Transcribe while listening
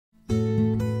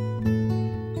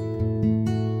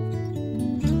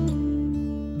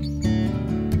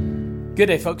Good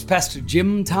day, folks. Pastor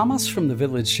Jim Thomas from the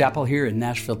Village Chapel here in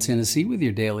Nashville, Tennessee with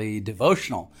your daily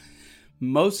devotional.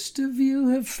 Most of you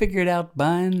have figured out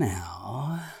by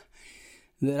now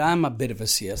that I'm a bit of a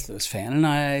C.S. Lewis fan, and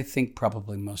I think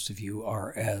probably most of you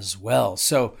are as well.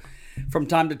 So from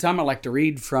time to time, I like to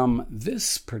read from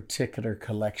this particular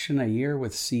collection, A Year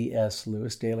with C.S.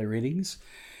 Lewis Daily Readings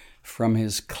from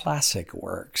his classic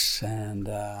works. And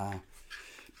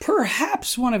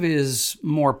perhaps one of his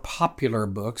more popular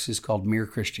books is called Mere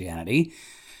Christianity,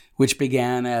 which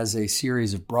began as a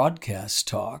series of broadcast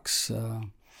talks.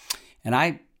 And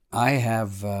I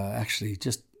have actually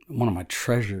just one of my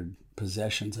treasured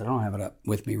possessions. I don't have it up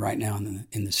with me right now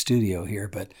in the studio here,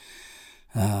 but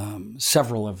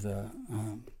several of the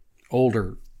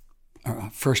older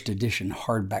first edition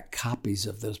hardback copies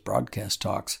of those broadcast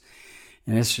talks.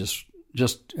 And it's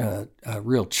just a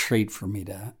real treat for me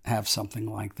to have something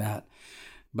like that.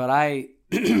 But I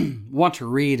want to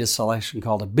read a selection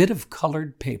called A Bit of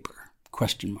Colored Paper, ?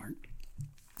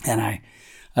 And I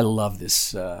love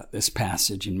this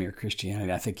passage in Mere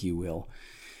Christianity. I think you will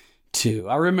too.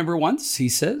 I remember once, he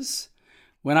says,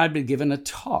 when I'd been given a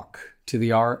talk to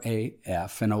the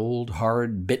RAF, an old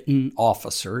hard-bitten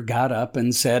officer got up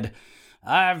and said,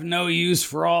 "I've no use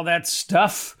for all that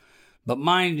stuff. But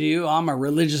mind you, I'm a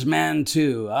religious man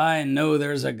too. I know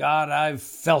there's a God. I've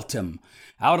felt him.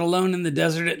 Out alone in the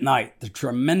desert at night, the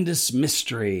tremendous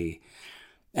mystery.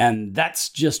 And that's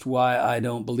just why I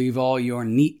don't believe all your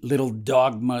neat little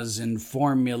dogmas and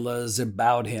formulas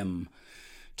about him.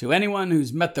 To anyone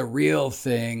who's met the real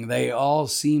thing, they all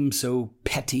seem so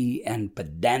petty and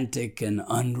pedantic and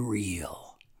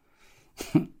unreal."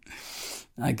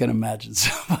 I can imagine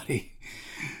somebody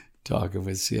talking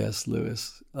with C.S.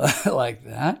 Lewis like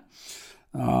that.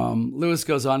 Lewis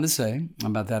goes on to say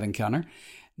about that encounter,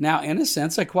 "Now, in a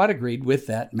sense, I quite agreed with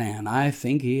that man. I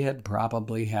think he had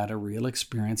probably had a real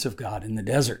experience of God in the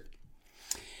desert.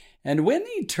 And when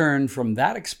he turned from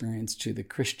that experience to the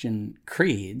Christian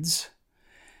creeds,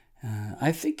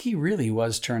 I think he really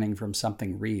was turning from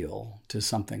something real to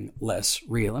something less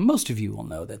real. And most of you will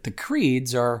know that the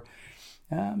creeds are,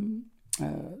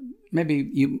 maybe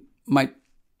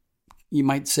you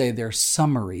might say they're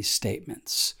summary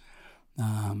statements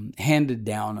handed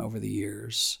down over the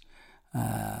years.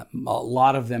 A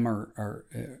lot of them are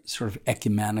sort of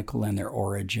ecumenical in their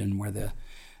origin, where the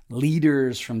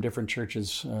leaders from different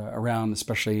churches around,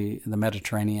 especially the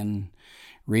Mediterranean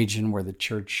region where the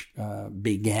church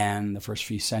began, the first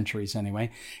few centuries anyway,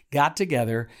 got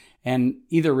together and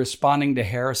either responding to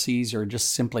heresies or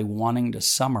just simply wanting to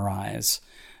summarize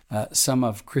some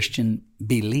of Christian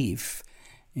belief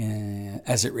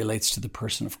as it relates to the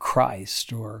person of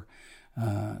Christ, or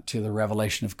to the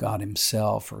revelation of God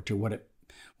himself, or to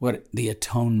what the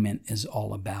atonement is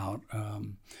all about,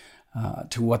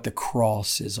 to what the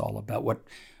cross is all about,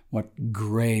 what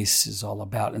grace is all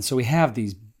about. And so we have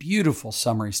these beautiful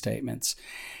summary statements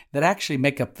that actually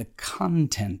make up the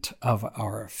content of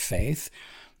our faith.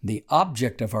 The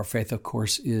object of our faith, of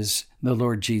course, is the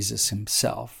Lord Jesus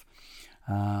himself.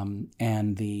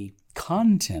 And the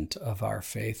content of our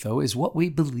faith, though, is what we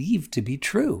believe to be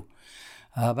true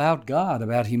about God,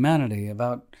 about humanity,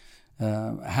 about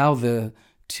how the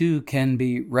two can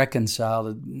be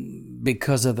reconciled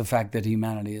because of the fact that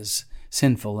humanity is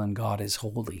sinful and God is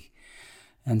holy.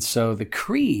 And so the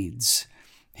creeds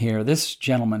here, this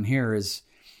gentleman here is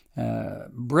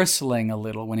bristling a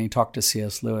little when he talked to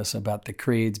C.S. Lewis about the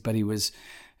creeds, but he was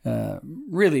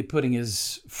really putting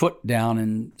his foot down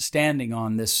and standing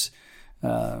on this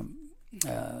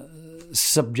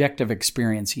subjective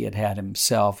experience he had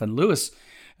himself. And Lewis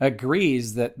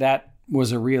agrees that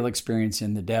was a real experience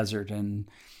in the desert. And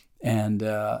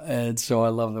so I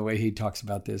love the way he talks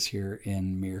about this here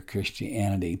in Mere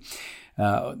Christianity.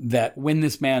 That when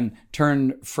this man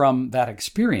turned from that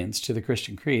experience to the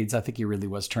Christian creeds, I think he really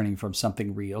was turning from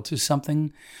something real to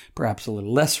something perhaps a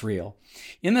little less real.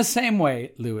 In the same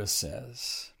way, Lewis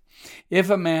says, if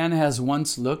a man has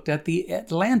once looked at the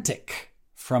Atlantic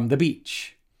from the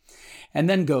beach and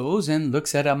then goes and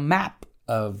looks at a map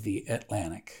of the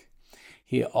Atlantic,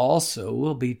 he also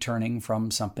will be turning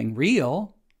from something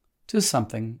real to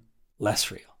something less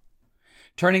real,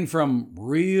 turning from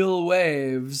real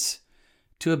waves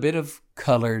to a bit of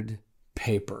colored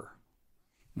paper.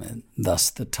 And thus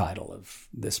the title of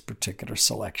this particular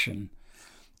selection,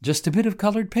 Just a Bit of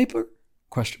Colored Paper? ?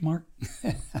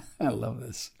 I love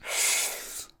this.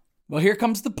 Well, here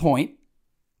comes the point,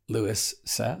 Lewis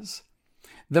says.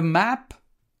 The map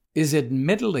is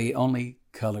admittedly only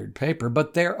colored paper,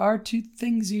 but there are two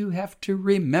things you have to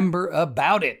remember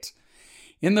about it.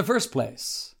 In the first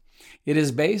place, It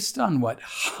is based on what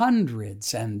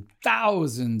hundreds and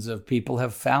thousands of people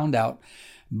have found out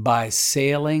by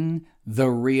sailing the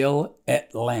real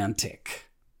Atlantic.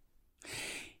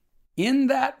 In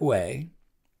that way,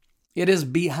 it is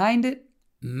behind it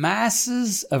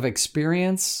masses of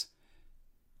experience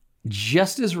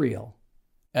just as real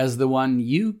as the one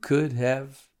you could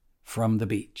have from the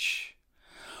beach.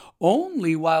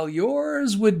 Only while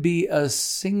yours would be a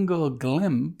single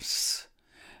glimpse,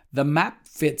 the map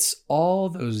fits all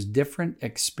those different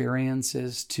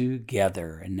experiences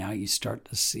together. And now you start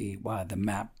to see why the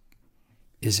map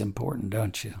is important,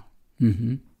 don't you?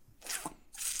 Mm-hmm.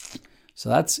 So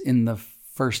that's in the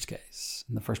first place.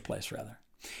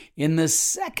 In the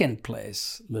second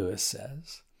place, Lewis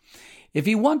says, if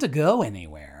you want to go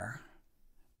anywhere,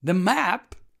 the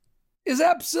map is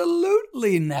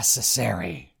absolutely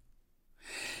necessary.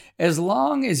 As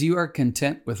long as you are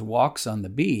content with walks on the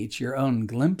beach, your own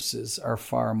glimpses are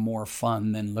far more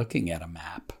fun than looking at a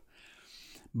map.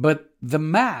 But the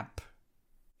map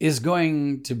is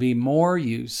going to be more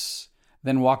use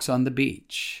than walks on the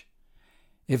beach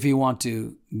if you want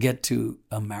to get to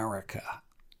America.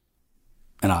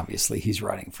 And obviously he's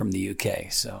writing from the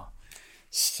UK,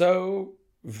 so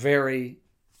very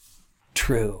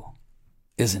true,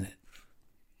 isn't it?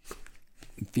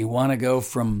 If you want to go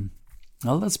from,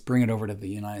 well, let's bring it over to the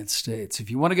United States. If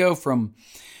you want to go from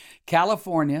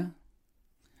California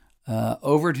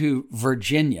over to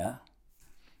Virginia,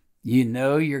 you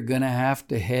know you're going to have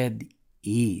to head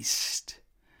east.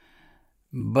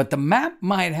 But the map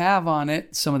might have on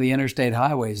it some of the interstate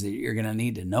highways that you're going to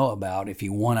need to know about if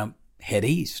you want to head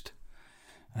east.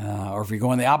 Or if you're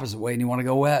going the opposite way and you want to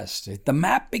go west. The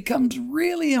map becomes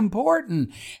really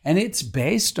important, and it's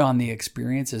based on the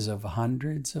experiences of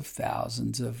hundreds of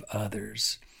thousands of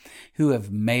others who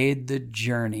have made the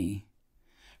journey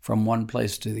from one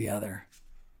place to the other.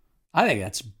 I think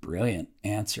that's a brilliant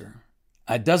answer.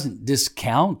 It doesn't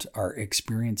discount our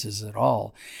experiences at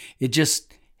all. It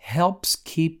just helps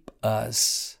keep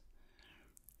us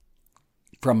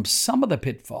from some of the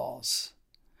pitfalls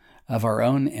of our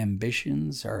own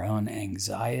ambitions, our own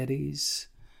anxieties,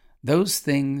 those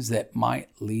things that might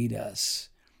lead us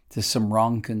to some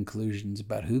wrong conclusions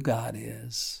about who God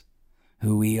is,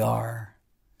 who we are,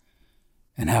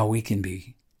 and how we can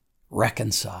be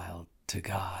reconciled to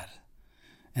God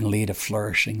and lead a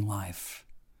flourishing life,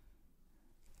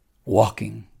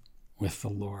 walking with the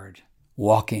Lord,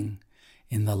 walking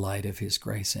in the light of his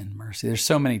grace and mercy. There's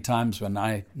so many times when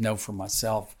I know for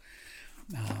myself,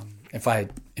 if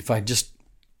I just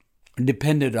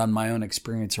depended on my own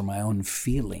experience or my own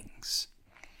feelings,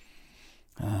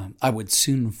 I would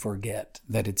soon forget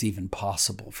that it's even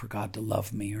possible for God to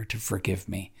love me or to forgive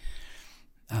me.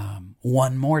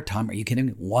 One more time, are you kidding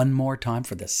me? One more time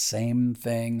for the same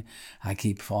thing I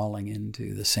keep falling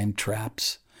into, the same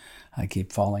traps I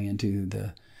keep falling into,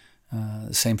 the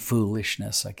same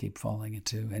foolishness I keep falling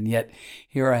into. And yet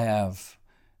here I have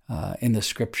in the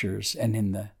scriptures and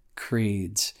in the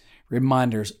creeds,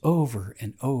 reminders over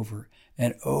and over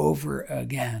and over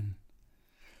again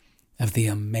of the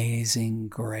amazing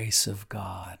grace of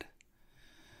God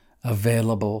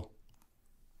available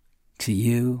to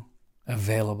you,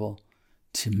 available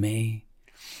to me,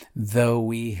 though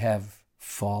we have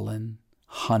fallen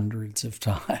hundreds of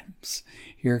times.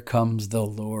 Here comes the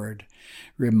Lord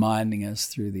reminding us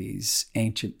through these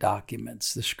ancient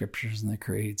documents, the scriptures and the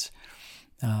creeds,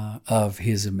 of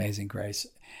his amazing grace,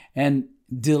 and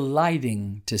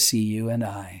delighting to see you and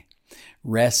I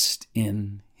rest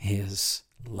in his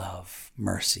love,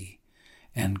 mercy,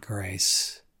 and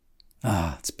grace.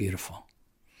 It's beautiful.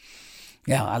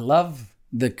 Yeah, I love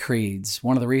the creeds.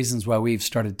 One of the reasons why we've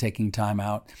started taking time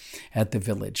out at the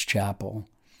Village Chapel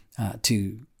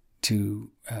to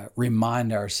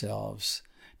remind ourselves,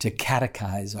 to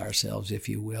catechize ourselves, if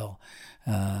you will,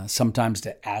 sometimes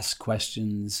to ask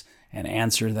questions and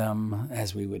answer them,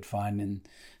 as we would find in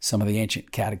some of the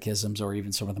ancient catechisms or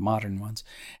even some of the modern ones,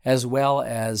 as well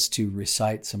as to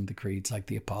recite some of the creeds like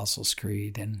the Apostles'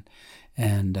 Creed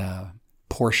and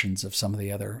portions of some of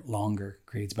the other longer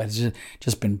creeds. But it's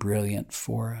just been brilliant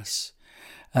for us.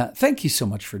 Thank you so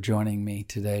much for joining me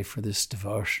today for this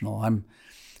devotional. I'm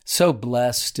so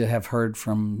blessed to have heard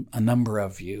from a number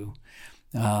of you.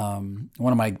 One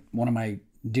of my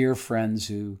dear friends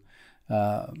who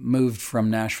moved from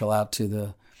Nashville out to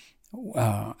the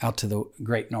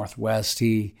great Northwest.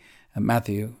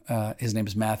 Matthew, his name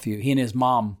is Matthew. He and his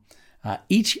mom,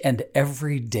 each and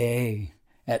every day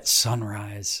at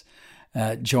sunrise,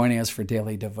 joining us for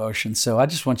daily devotion. So I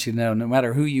just want you to know, no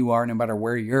matter who you are, no matter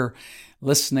where you're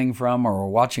listening from or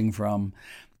watching from,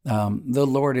 The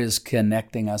Lord is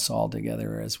connecting us all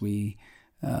together as we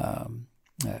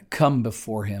come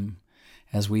before Him,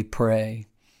 as we pray,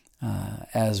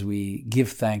 as we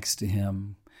give thanks to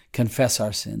Him, confess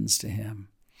our sins to Him,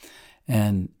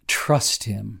 and trust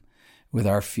Him with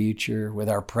our future, with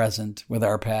our present, with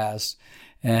our past,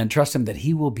 and trust Him that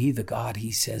He will be the God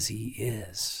He says He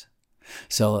is.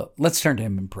 So let's turn to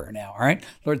Him in prayer now, all right?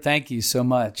 Lord, thank you so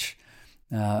much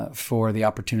for the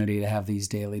opportunity to have these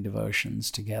daily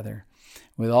devotions together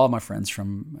with all my friends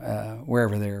from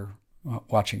wherever they're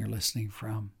watching or listening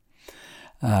from.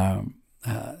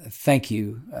 Thank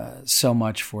you so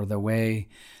much for the way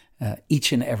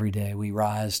each and every day we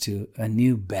rise to a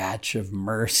new batch of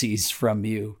mercies from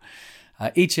you.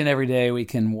 Each and every day we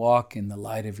can walk in the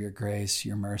light of your grace,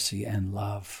 your mercy, and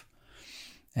love.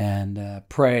 And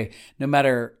pray, no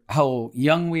matter how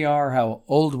young we are, how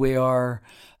old we are,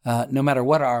 no matter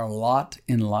what our lot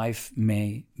in life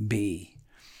may be,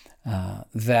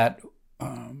 that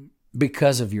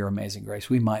because of your amazing grace,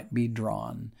 we might be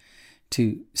drawn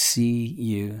to see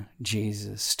you,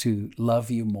 Jesus, to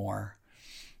love you more,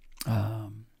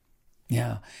 to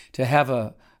have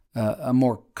a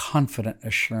more confident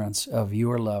assurance of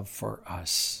your love for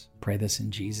us. Pray this in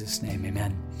Jesus' name,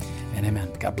 amen and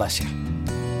amen. God bless you.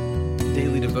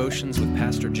 Daily Devotions with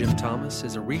Pastor Jim Thomas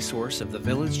is a resource of the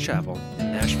Village Chapel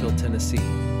in Nashville, Tennessee.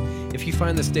 If you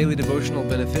find this daily devotional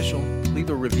beneficial, leave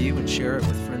a review and share it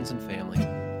with friends and family.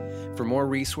 For more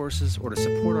resources or to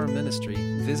support our ministry,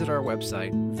 visit our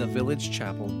website,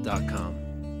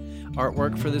 thevillagechapel.com.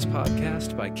 Artwork for this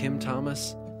podcast by Kim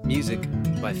Thomas. Music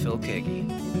by Phil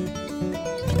Kagi.